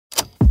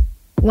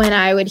when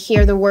I would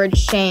hear the word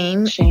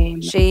shame.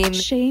 Shame.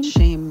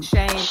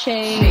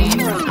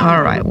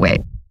 All right,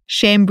 wait.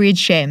 Shame breeds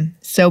shame,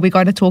 so we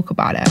got to talk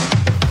about it.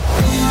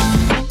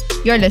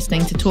 You're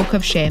listening to Talk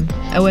of Shame,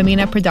 a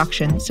Womena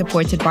production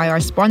supported by our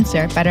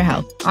sponsor,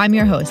 BetterHelp. I'm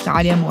your host,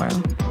 Alia Moro.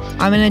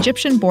 I'm an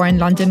Egyptian-born,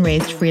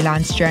 London-raised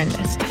freelance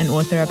journalist and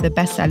author of the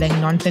best-selling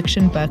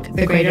non-fiction book,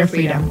 The Greater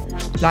Freedom: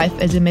 Life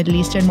as a Middle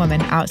Eastern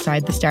Woman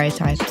Outside the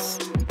Stereotypes.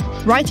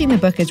 Writing the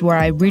book is where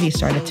I really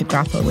started to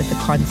grapple with the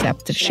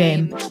concept of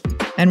shame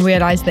and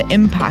realize the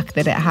impact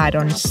that it had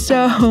on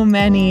so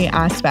many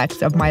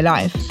aspects of my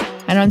life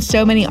and on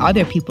so many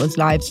other people's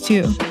lives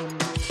too.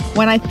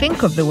 When I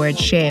think of the word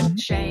shame,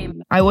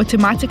 I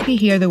automatically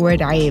hear the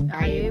word aib,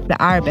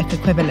 the Arabic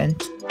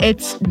equivalent.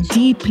 It's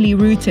deeply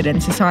rooted in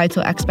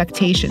societal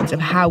expectations of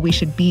how we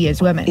should be as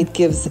women. It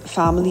gives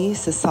family,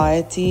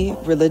 society,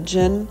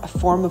 religion a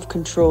form of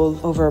control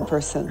over a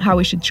person. How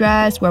we should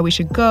dress, where we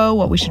should go,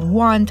 what we should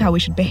want, how we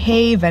should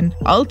behave, and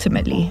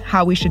ultimately,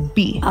 how we should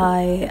be.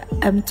 I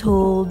am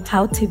told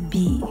how to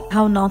be,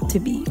 how not to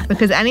be.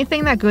 Because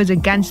anything that goes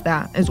against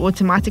that is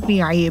automatically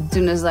aib. As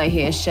soon as I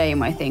hear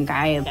shame, I think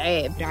aib.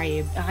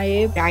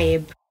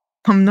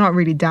 I'm not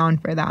really down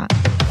for that.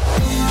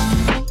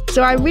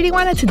 So I really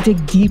wanted to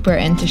dig deeper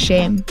into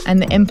shame and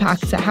the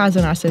impacts it has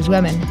on us as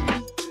women,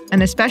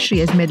 and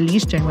especially as Middle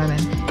Eastern women,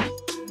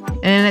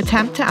 in an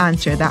attempt to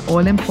answer that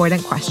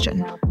all-important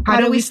question: how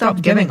do we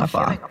stop giving a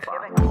fuck?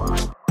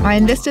 I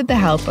enlisted the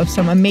help of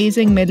some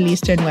amazing Middle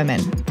Eastern women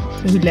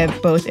who live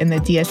both in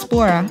the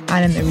diaspora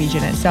and in the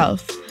region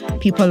itself.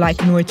 People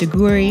like Noor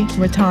Taguri,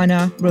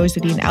 Ratana,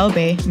 Rosaline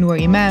Elbe, Noor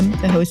Imam,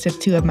 the host of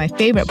two of my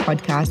favourite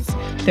podcasts,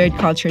 Third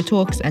Culture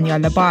Talks and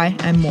Yalla Bye,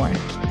 and more.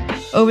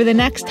 Over the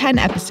next 10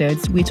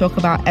 episodes, we talk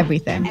about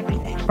everything.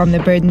 From the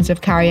burdens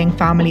of carrying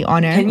family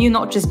honour. Can you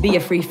not just be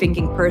a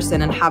free-thinking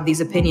person and have these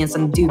opinions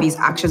and do these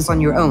actions on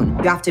your own?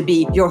 You have to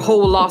be your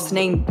whole last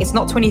name. It's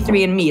not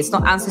 23andMe. It's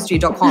not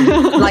Ancestry.com.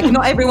 Like,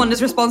 not everyone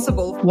is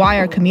responsible. Why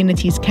our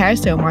communities care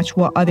so much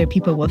what other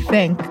people will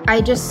think.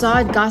 I just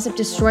saw gossip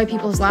destroy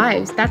people's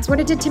lives. That's what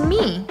it did to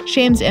me.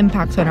 Shame's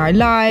impact on our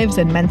lives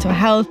and mental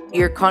health.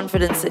 Your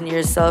confidence in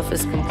yourself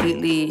is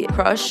completely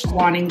crushed.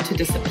 Wanting to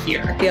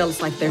disappear. Feels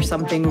like there's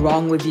something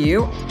wrong with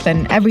you.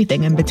 And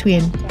everything in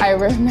between. I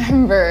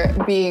remember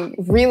being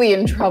really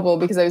in trouble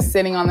because I was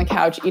sitting on the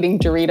couch eating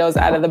Doritos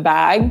out of the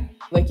bag.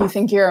 Like, you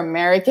think you're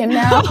American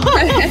now?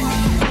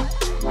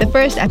 The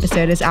first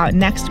episode is out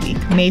next week,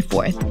 May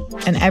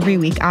 4th, and every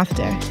week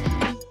after.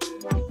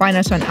 Find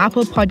us on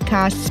Apple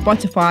Podcasts,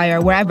 Spotify, or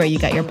wherever you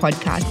get your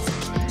podcasts.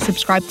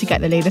 Subscribe to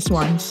get the latest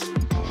ones.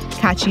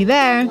 Catch you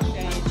there.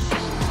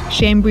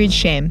 Shame breeds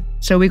shame,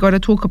 so we got to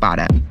talk about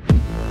it.